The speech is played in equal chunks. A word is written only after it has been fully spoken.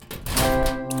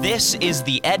This is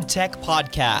the EdTech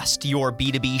Podcast, your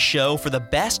B2B show for the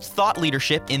best thought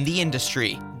leadership in the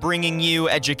industry, bringing you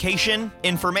education,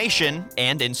 information,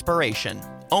 and inspiration,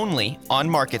 only on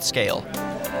Market Scale.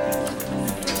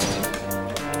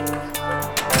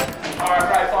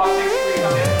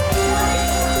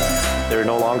 They're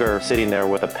no longer sitting there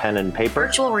with a pen and paper.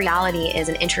 Virtual reality is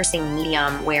an interesting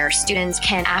medium where students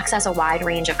can access a wide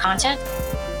range of content.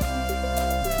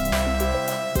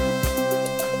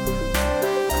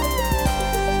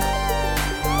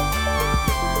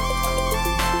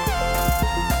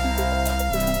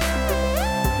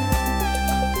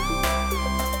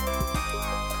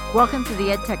 Welcome to the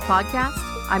EdTech Podcast.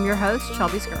 I'm your host,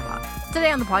 Shelby Skirhawk.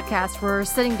 Today on the podcast, we're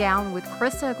sitting down with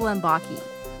Christa Glembocki,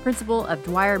 principal of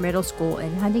Dwyer Middle School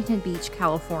in Huntington Beach,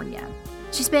 California.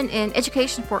 She's been in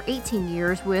education for 18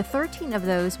 years, with 13 of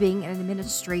those being in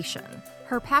administration.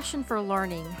 Her passion for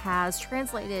learning has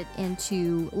translated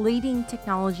into leading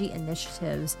technology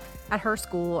initiatives at her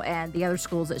school and the other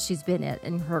schools that she's been at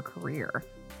in her career.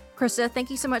 Christa,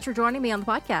 thank you so much for joining me on the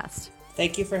podcast.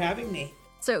 Thank you for having me.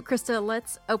 So, Christa,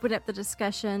 let's open up the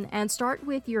discussion and start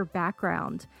with your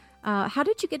background. How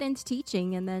did you get into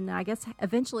teaching? And then I guess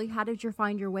eventually, how did you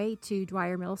find your way to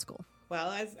Dwyer Middle School? Well,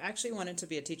 I've actually wanted to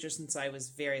be a teacher since I was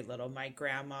very little. My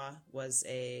grandma was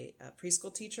a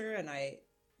preschool teacher, and I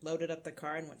loaded up the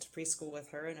car and went to preschool with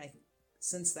her. And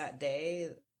since that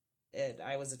day,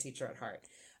 I was a teacher at heart.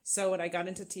 So when I got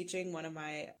into teaching, one of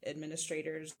my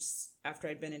administrators, after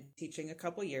I'd been in teaching a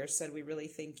couple years, said, "We really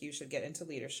think you should get into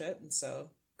leadership." And so,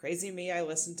 crazy me, I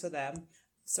listened to them.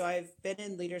 So I've been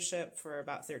in leadership for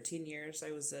about 13 years.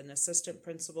 I was an assistant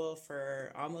principal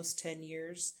for almost 10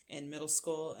 years in middle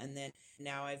school. And then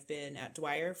now I've been at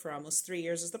Dwyer for almost 3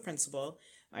 years as the principal.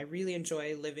 I really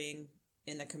enjoy living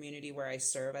in the community where I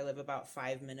serve. I live about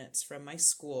 5 minutes from my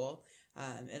school.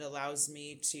 It allows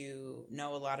me to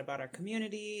know a lot about our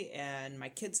community, and my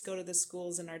kids go to the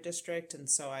schools in our district. And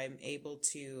so I'm able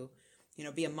to,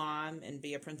 be a mom and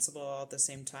be a principal all at the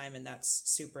same time. And that's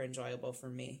super enjoyable for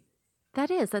me.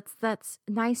 That's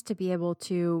nice to be able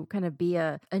to kind of be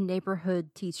a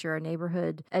neighborhood teacher, a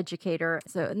neighborhood educator.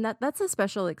 So and that's a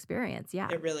special experience. Yeah,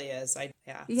 it really is.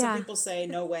 Yeah. Some people say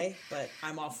no way, but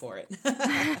I'm all for it.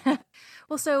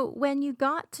 Well, so when you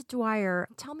got to Dwyer,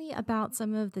 tell me about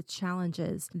some of the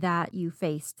challenges that you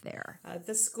faced there.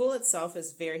 The school itself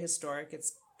is very historic.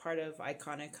 It's part of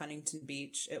iconic Huntington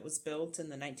Beach. It was built in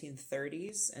the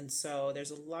 1930s, and so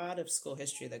there's a lot of school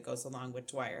history that goes along with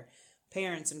Dwyer.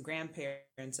 Parents and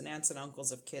grandparents and aunts and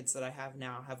uncles of kids that I have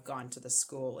now have gone to the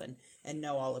school and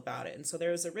know all about it. And so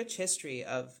there was a rich history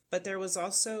but there was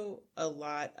also a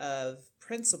lot of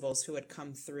principals who had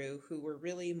come through who were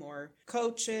really more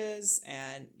coaches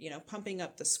and, pumping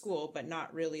up the school, but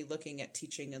not really looking at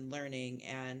teaching and learning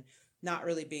and not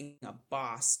really being a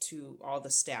boss to all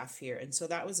the staff here. And so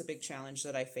that was a big challenge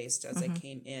that I faced as I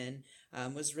came in,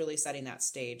 was really setting that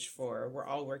stage for we're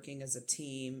all working as a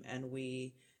team, and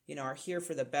we are here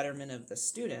for the betterment of the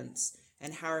students,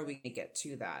 and how are we going to get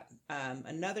to that?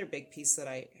 Another big piece that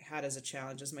I had as a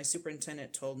challenge is my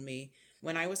superintendent told me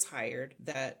when I was hired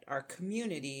that our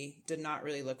community did not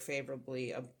really look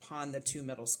favorably upon the two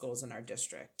middle schools in our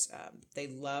district. They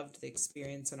loved the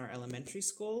experience in our elementary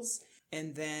schools,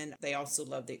 and then they also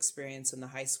loved the experience in the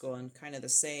high school, and kind of the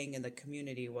saying in the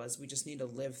community was, we just need to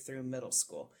live through middle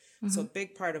school. So a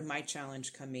big part of my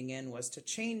challenge coming in was to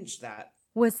change that.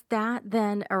 Was that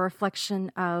then a reflection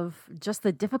of just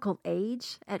the difficult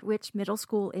age at which middle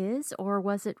school is, or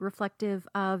was it reflective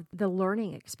of the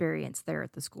learning experience there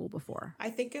at the school before? I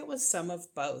think it was some of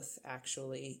both,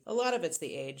 actually. A lot of it's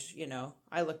the age,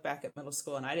 I look back at middle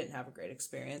school and I didn't have a great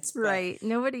experience. Right.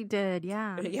 Nobody did.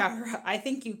 Yeah. Yeah. I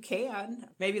think you can.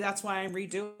 Maybe that's why I'm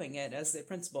redoing it as the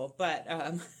principal. But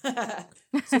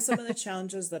so some of the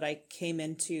challenges that I came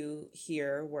into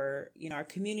here were, our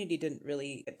community didn't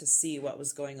really get to see what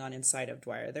was going on inside of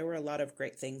Dwyer. There were a lot of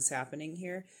great things happening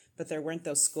here, but there weren't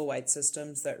those school-wide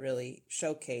systems that really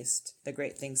showcased the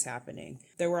great things happening.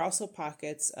 There were also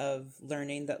pockets of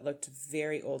learning that looked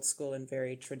very old school and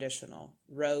very traditional.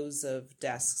 Rows of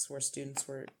desks where students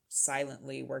were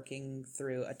silently working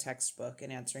through a textbook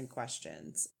and answering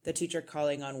questions. The teacher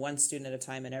calling on one student at a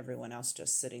time and everyone else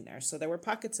just sitting there. So there were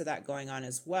pockets of that going on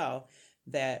as well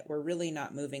that were really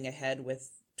not moving ahead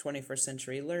with 21st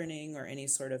century learning or any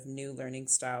sort of new learning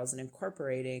styles and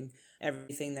incorporating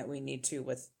everything that we need to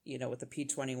with the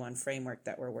P21 framework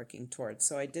that we're working towards.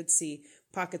 So I did see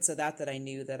pockets of that I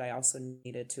knew that I also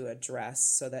needed to address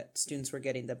so that students were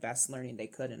getting the best learning they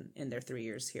could in their 3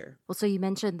 years here. Well, so you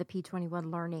mentioned the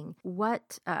P21 learning.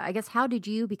 How did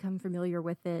you become familiar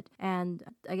with it? And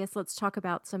I guess let's talk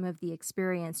about some of the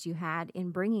experience you had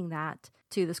in bringing that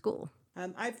to the school.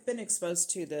 I've been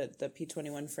exposed to the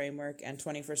P21 framework and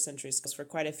 21st century skills for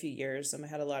quite a few years. I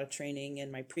had a lot of training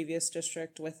in my previous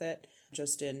district with it,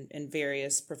 just in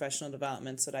various professional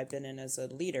developments that I've been in as a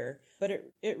leader.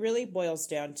 But it really boils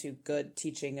down to good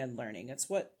teaching and learning. It's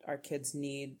what our kids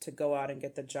need to go out and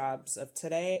get the jobs of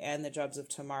today and the jobs of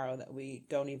tomorrow that we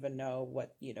don't even know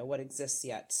what exists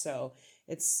yet. So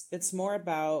it's more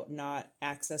about not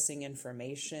accessing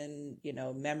information,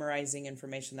 memorizing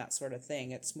information, that sort of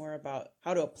thing. It's more about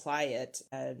how to apply it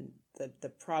and the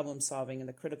problem solving and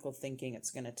the critical thinking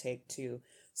it's going to take to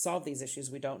solve these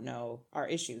issues we don't know are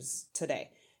issues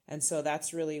today. And so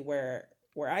that's really where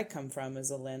I come from, as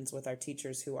a lens with our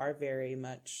teachers who are very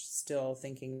much still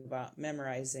thinking about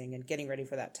memorizing and getting ready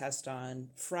for that test on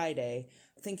Friday,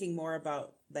 thinking more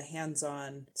about the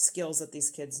hands-on skills that these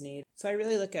kids need. So I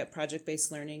really look at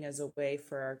project-based learning as a way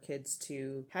for our kids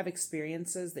to have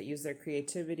experiences that use their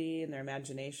creativity and their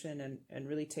imagination and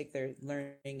really take their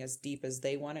learning as deep as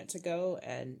they want it to go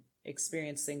and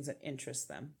experience things that interest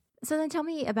them. So then tell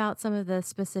me about some of the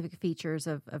specific features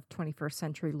of 21st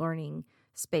century learning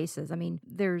spaces. I mean,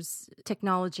 there's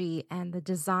technology and the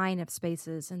design of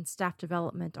spaces and staff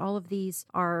development. All of these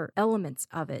are elements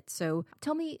of it. So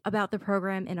tell me about the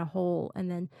program in a whole.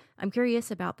 And then I'm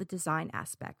curious about the design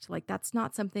aspect. Like, that's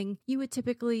not something you would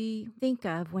typically think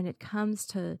of when it comes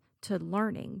to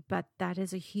learning, but that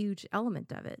is a huge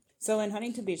element of it. So in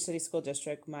Huntington Beach City School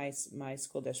District, my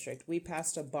school district, we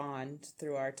passed a bond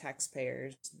through our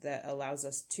taxpayers that allows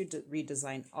us to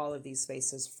redesign all of these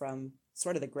spaces from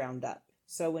sort of the ground up.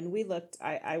 So when we looked,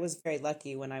 I was very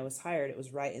lucky when I was hired. It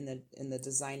was right in the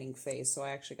designing phase. So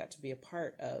I actually got to be a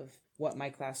part of what my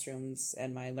classrooms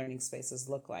and my learning spaces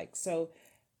look like. So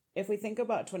if we think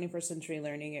about 21st century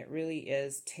learning, it really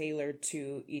is tailored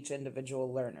to each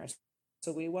individual learner.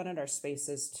 So we wanted our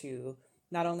spaces to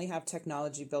not only have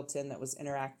technology built in that was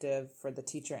interactive for the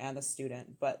teacher and the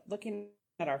student, but looking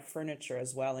at our furniture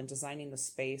as well and designing the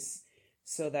space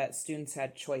so that students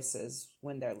had choices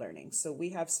when they're learning. So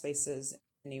we have spaces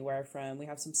anywhere from, we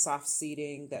have some soft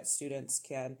seating that students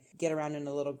can get around in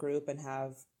a little group and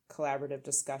have collaborative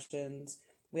discussions.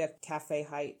 We have cafe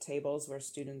height tables where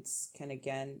students can,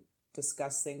 again,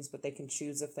 discuss things, but they can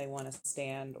choose if they want to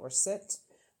stand or sit.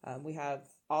 We have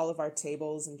all of our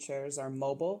tables and chairs are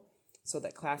mobile so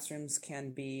that classrooms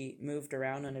can be moved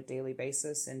around on a daily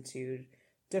basis into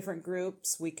different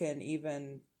groups. We can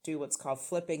even do what's called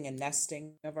flipping and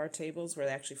nesting of our tables, where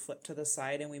they actually flip to the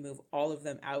side and we move all of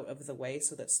them out of the way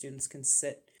so that students can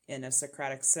sit in a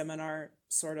Socratic seminar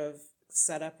sort of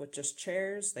setup with just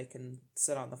chairs. They can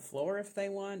sit on the floor if they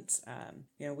want.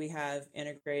 We have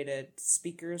integrated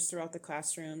speakers throughout the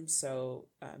classroom, so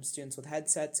students with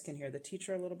headsets can hear the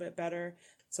teacher a little bit better.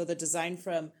 So the design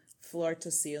from floor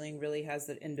to ceiling really has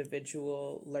the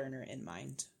individual learner in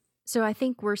mind. So I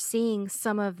think we're seeing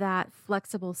some of that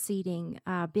flexible seating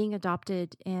being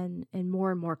adopted in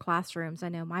more and more classrooms. I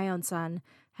know my own son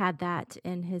had that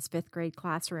in his 5th grade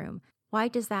classroom. Why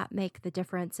does that make the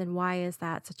difference, and why is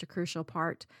that such a crucial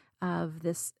part of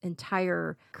this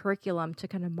entire curriculum to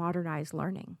kind of modernize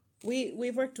learning?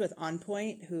 We've worked with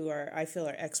OnPoint, who I feel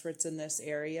are experts in this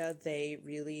area. They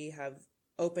really have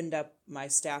opened up my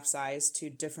staff's eyes to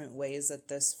different ways that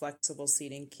this flexible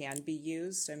seating can be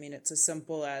used. I mean, it's as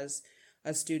simple as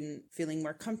a student feeling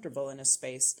more comfortable in a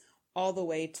space, all the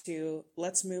way to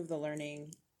let's move the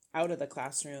learning out of the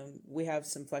classroom. We have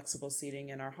some flexible seating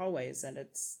in our hallways, and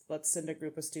let's send a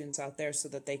group of students out there so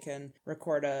that they can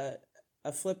record a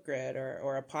Flipgrid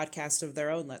or a podcast of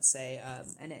their own, let's say.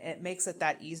 And it makes it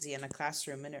that easy in a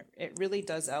classroom. And it really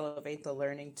does elevate the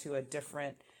learning to a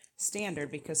different standard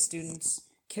because students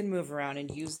can move around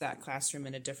and use that classroom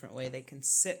in a different way. They can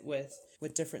sit with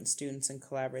different students and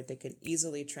collaborate. They can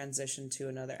easily transition to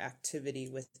another activity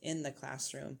within the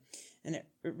classroom. And it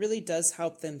really does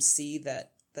help them see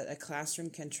that a classroom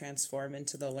can transform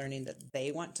into the learning that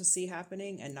they want to see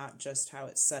happening and not just how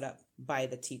it's set up by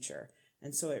the teacher.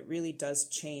 And so it really does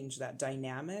change that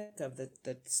dynamic of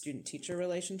the student-teacher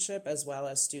relationship as well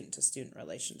as student-to-student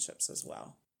relationships as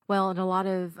well. Well, and a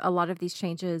lot of these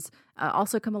changes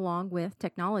also come along with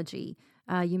technology.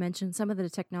 You mentioned some of the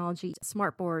technology,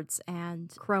 smartboards and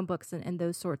Chromebooks and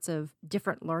those sorts of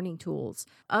different learning tools.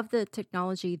 Of the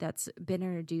technology that's been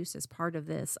introduced as part of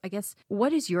this, I guess,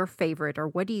 what is your favorite, or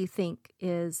what do you think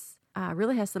is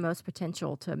really has the most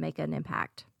potential to make an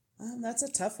impact? That's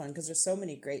a tough one because there's so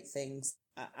many great things.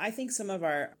 I think some of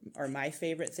my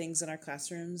favorite things in our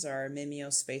classrooms are Mimeo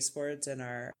spaceboards and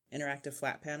our interactive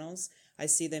flat panels. I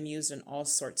see them used in all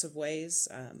sorts of ways.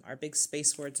 Our big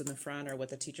spaceboards in the front are what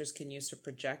the teachers can use to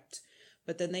project,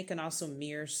 but then they can also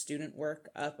mirror student work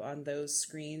up on those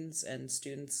screens, and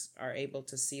students are able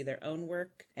to see their own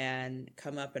work and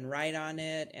come up and write on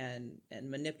it and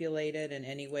manipulate it in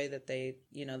any way that they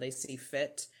see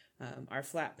fit. Our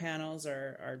flat panels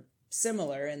are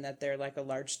similar in that they're like a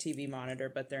large TV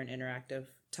monitor, but they're an interactive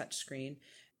touch screen.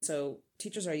 So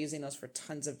teachers are using those for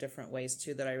tons of different ways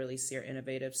too that I really see are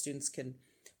innovative. Students can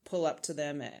pull up to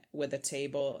them with a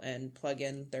table and plug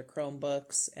in their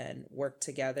Chromebooks and work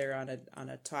together on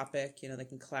a topic. They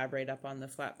can collaborate up on the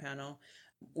flat panel.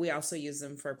 We also use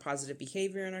them for positive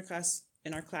behavior in our class.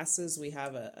 In our classes, we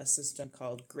have a system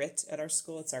called GRIT at our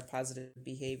school. It's our positive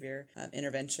behavior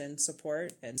intervention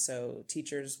support. And so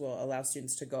teachers will allow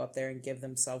students to go up there and give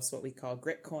themselves what we call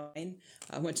Grit Coin,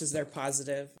 which is their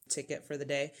positive ticket for the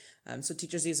day. So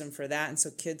teachers use them for that. And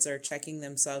so kids are checking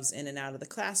themselves in and out of the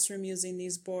classroom using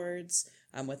these boards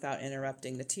without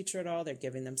interrupting the teacher at all. They're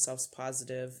giving themselves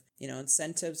positive,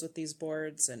 incentives with these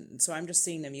boards. And so I'm just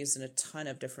seeing them used in a ton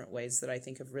of different ways that I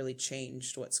think have really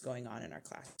changed what's going on in our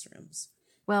classrooms.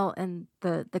 Well, and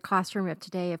the classroom of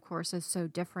today, of course, is so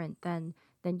different than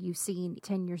you've seen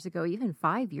 10 years ago, even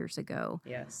 5 years ago.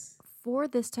 Yes. For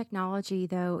this technology,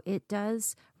 though, it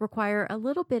does require a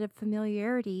little bit of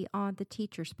familiarity on the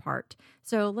teacher's part.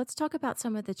 So let's talk about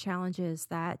some of the challenges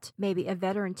that maybe a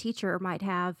veteran teacher might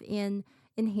have in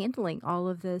handling all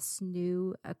of this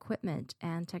new equipment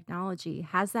and technology.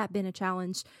 Has that been a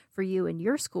challenge for you in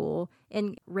your school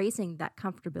in raising that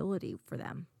comfortability for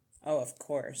them? Oh, of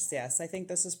course. Yes. I think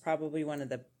this is probably one of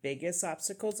the biggest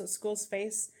obstacles that schools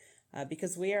face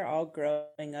because we are all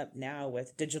growing up now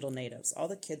with digital natives. All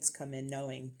the kids come in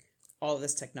knowing all of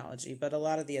this technology, but a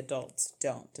lot of the adults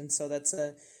don't. And so it's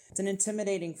an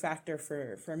intimidating factor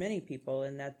for many people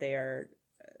in that they're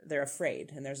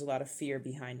afraid, and there's a lot of fear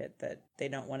behind it that they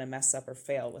don't want to mess up or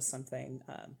fail with something.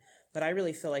 But I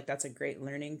really feel like that's a great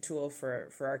learning tool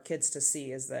for our kids to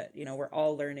see is that, we're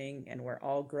all learning and we're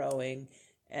all growing,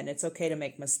 and it's okay to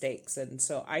make mistakes. And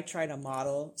so I try to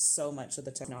model so much of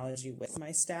the technology with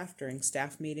my staff during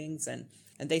staff meetings, and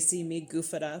they see me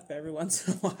goof it up every once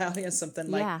in a while. Something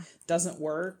like doesn't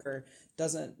work or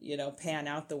doesn't, pan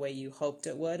out the way you hoped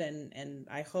it would. And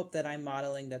I hope that I'm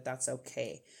modeling that that's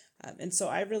okay. And so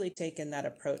I've really taken that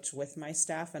approach with my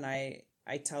staff, and I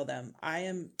tell them, I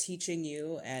am teaching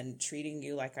you and treating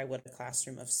you like I would a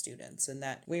classroom of students, and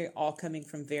that we're all coming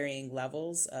from varying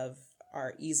levels of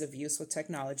our ease of use with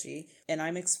technology. And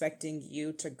I'm expecting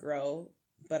you to grow,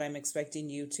 but I'm expecting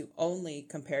you to only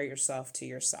compare yourself to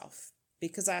yourself.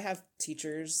 Because I have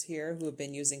teachers here who have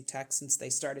been using tech since they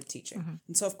started teaching. Mm-hmm.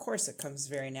 And so, of course, it comes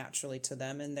very naturally to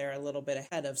them, and they're a little bit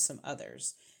ahead of some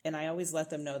others. And I always let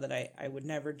them know that I would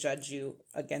never judge you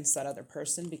against that other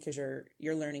person because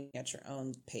you're learning at your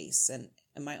own pace. And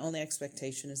my only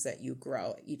expectation is that you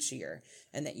grow each year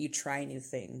and that you try new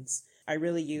things. I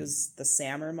really use the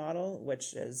SAMR model,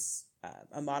 which is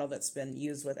a model that's been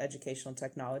used with educational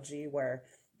technology where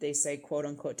they say, quote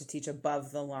unquote, to teach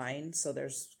above the line. So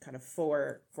there's kind of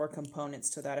four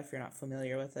components to that. If you're not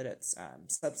familiar with it, it's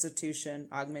substitution,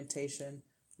 augmentation,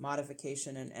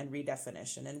 modification, and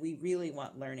redefinition. And we really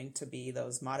want learning to be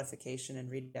those modification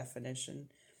and redefinition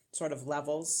sort of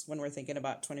levels when we're thinking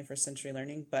about 21st century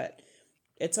learning. But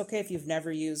it's okay if you've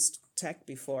never used tech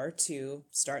before to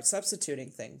start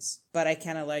substituting things, but I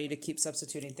can't allow you to keep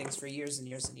substituting things for years and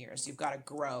years and years. You've got to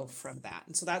grow from that.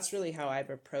 And so that's really how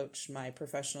I've approached my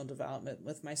professional development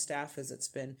with my staff, is it's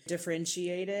been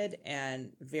differentiated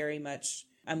and very much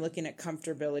I'm looking at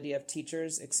comfortability of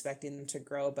teachers, expecting them to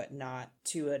grow, but not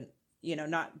to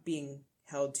not being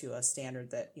held to a standard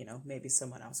that, maybe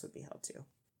someone else would be held to.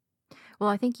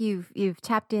 Well, I think you've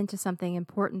tapped into something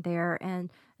important there,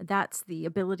 and that's the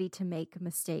ability to make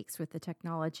mistakes with the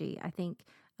technology. I think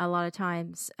a lot of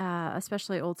times,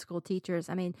 especially old school teachers,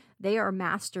 they are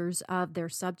masters of their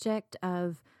subject,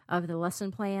 of the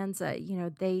lesson plans.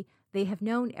 They have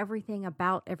known everything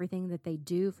about everything that they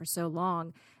do for so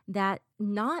long that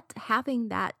not having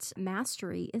that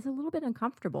mastery is a little bit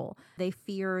uncomfortable. They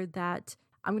fear that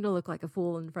I'm going to look like a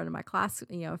fool in front of my class,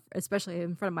 especially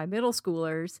in front of my middle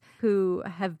schoolers who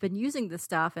have been using this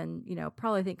stuff and,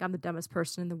 probably think I'm the dumbest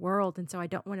person in the world. And so I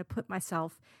don't want to put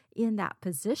myself in that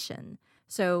position.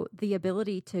 So the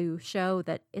ability to show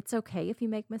that it's okay if you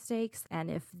make mistakes,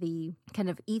 and if the kind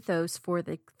of ethos for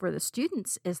the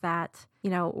students is that,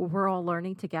 we're all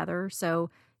learning together. So,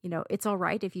 it's all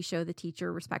right if you show the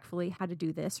teacher respectfully how to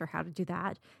do this or how to do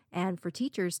that. And for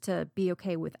teachers to be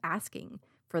okay with asking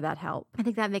for that help. I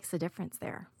think that makes a difference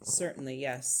there. Certainly,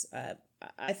 yes.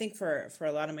 I think for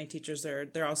a lot of my teachers,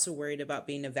 they're also worried about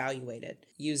being evaluated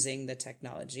using the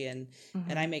technology, and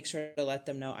I make sure to let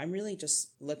them know I'm really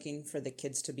just looking for the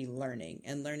kids to be learning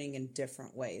and learning in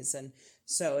different ways. And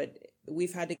so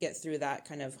we've had to get through that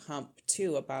kind of hump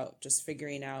too, about just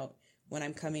figuring out, when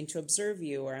I'm coming to observe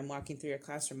you or I'm walking through your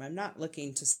classroom, I'm not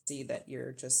looking to see that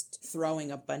you're just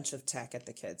throwing a bunch of tech at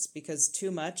the kids, because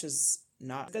too much is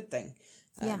not a good thing.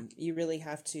 You really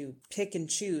have to pick and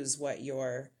choose what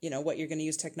you're going to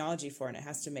use technology for, and it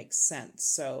has to make sense.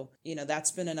 So, that's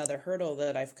been another hurdle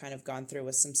that I've kind of gone through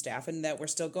with some staff, and that we're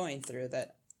still going through,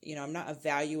 that, I'm not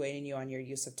evaluating you on your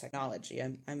use of technology.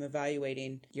 I'm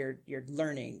evaluating your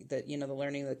learning, that, the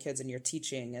learning of the kids, and your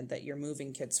teaching, and that you're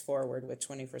moving kids forward with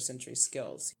 21st century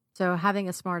skills. So having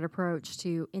a smart approach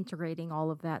to integrating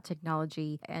all of that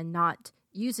technology and not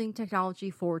using technology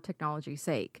for technology's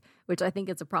sake, which I think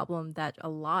is a problem that a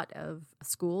lot of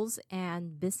schools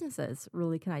and businesses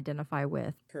really can identify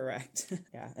with. Correct.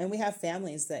 Yeah. And we have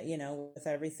families that, with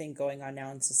everything going on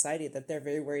now in society, that they're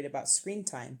very worried about screen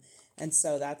time. And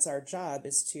so that's our job,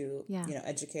 is to,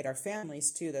 educate our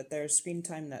families too, that there's screen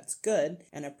time that's good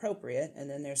and appropriate, and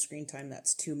then there's screen time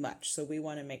that's too much. So we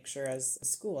want to make sure as a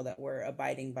school that we're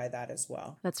abiding by that as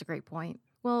well. That's a great point.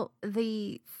 Well,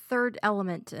 the third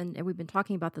element, and we've been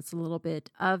talking about this a little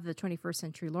bit, of the 21st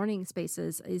century learning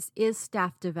spaces is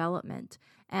staff development.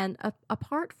 And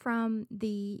apart from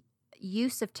the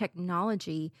use of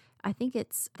technology, I think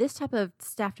it's this type of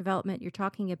staff development you're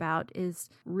talking about is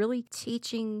really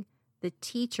teaching the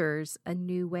teachers a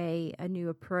new way, a new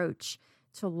approach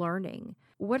to learning.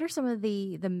 What are some of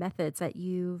the methods that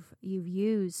you've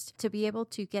used to be able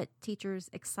to get teachers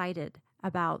excited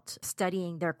about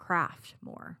studying their craft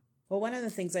more? Well, one of the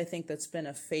things I think that's been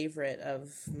a favorite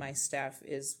of my staff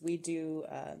is we do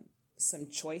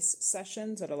some choice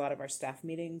sessions at a lot of our staff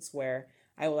meetings, where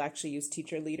I will actually use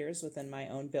teacher leaders within my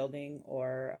own building,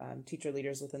 or teacher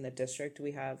leaders within the district.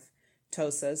 We have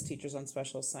TOSAs, Teachers on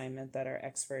Special Assignment, that are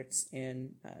experts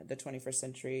in the 21st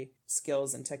century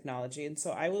skills and technology. And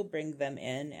so I will bring them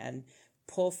in and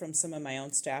pull from some of my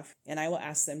own staff, and I will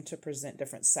ask them to present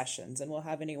different sessions. And we'll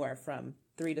have anywhere from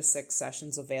 3 to 6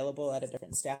 sessions available at a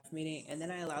different staff meeting. And then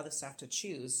I allow the staff to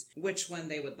choose which one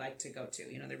they would like to go to,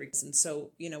 and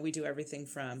so, we do everything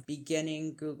from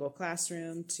beginning Google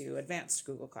Classroom to advanced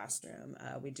Google Classroom.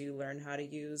 We do learn how to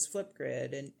use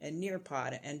Flipgrid and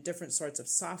Nearpod and different sorts of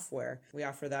software. We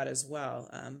offer that as well.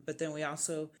 But then we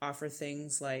also offer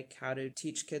things like how to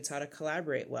teach kids how to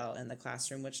collaborate well in the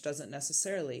classroom, which doesn't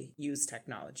necessarily use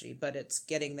technology, but it's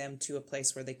getting them to a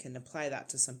place where they can apply that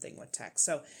to something with tech.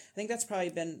 So I think that's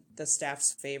probably been the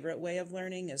staff's favorite way of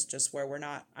learning, is just where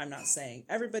I'm not saying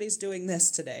everybody's doing this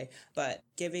today, but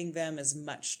giving them as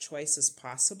much choice as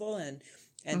possible, and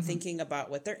thinking about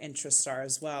what their interests are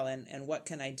as well, and what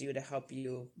can I do to help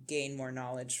you gain more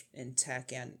knowledge in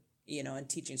tech, and and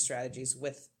teaching strategies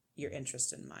with your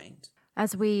interest in mind.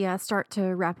 As we start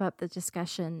to wrap up the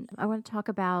discussion, I want to talk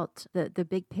about the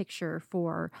big picture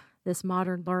for this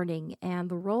modern learning and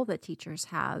the role that teachers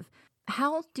have.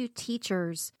 How do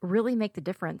teachers really make the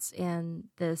difference in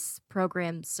this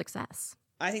program's success?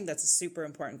 I think that's a super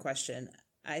important question.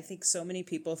 I think so many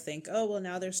people think, oh, well,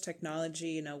 now there's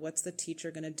technology, what's the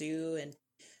teacher going to do? And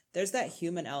there's that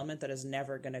human element that is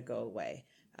never going to go away.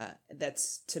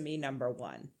 That's, to me, number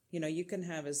one. You can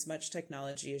have as much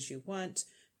technology as you want,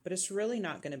 but it's really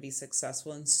not going to be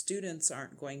successful, and students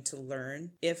aren't going to learn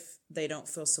if they don't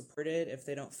feel supported, if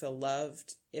they don't feel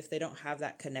loved, if they don't have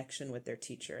that connection with their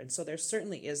teacher. And so there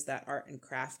certainly is that art and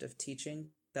craft of teaching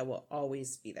that will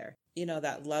always be there.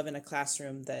 That love in a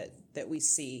classroom that we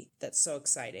see, that's so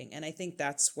exciting. And I think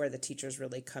that's where the teachers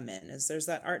really come in, is there's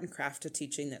that art and craft of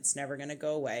teaching that's never going to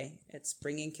go away. It's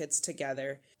bringing kids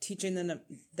together, teaching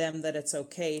them that it's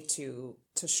okay to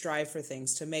strive for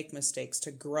things, to make mistakes,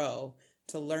 to grow,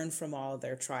 to learn from all of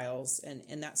their trials.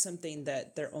 And that's something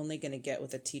that they're only going to get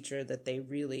with a teacher that they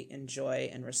really enjoy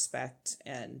and respect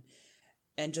and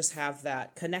just have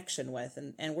that connection with.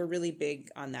 And we're really big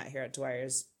on that here at Dwyer,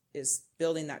 is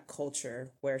building that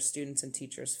culture where students and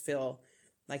teachers feel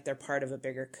like they're part of a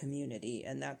bigger community.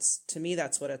 And to me,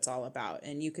 that's what it's all about.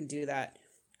 And you can do that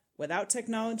without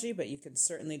technology, but you can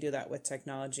certainly do that with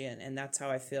technology. And that's how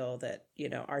I feel that,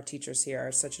 our teachers here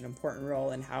are such an important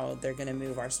role in how they're going to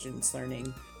move our students'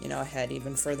 learning, ahead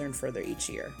even further and further each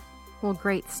year. Well,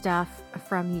 great stuff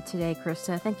from you today,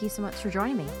 Christa. Thank you so much for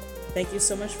joining me. Thank you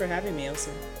so much for having me. It was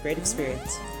a great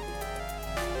experience.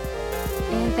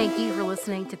 And thank you for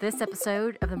listening to this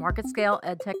episode of the Market Scale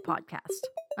EdTech Podcast.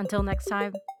 Until next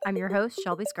time, I'm your host,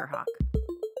 Shelby Skurhawk.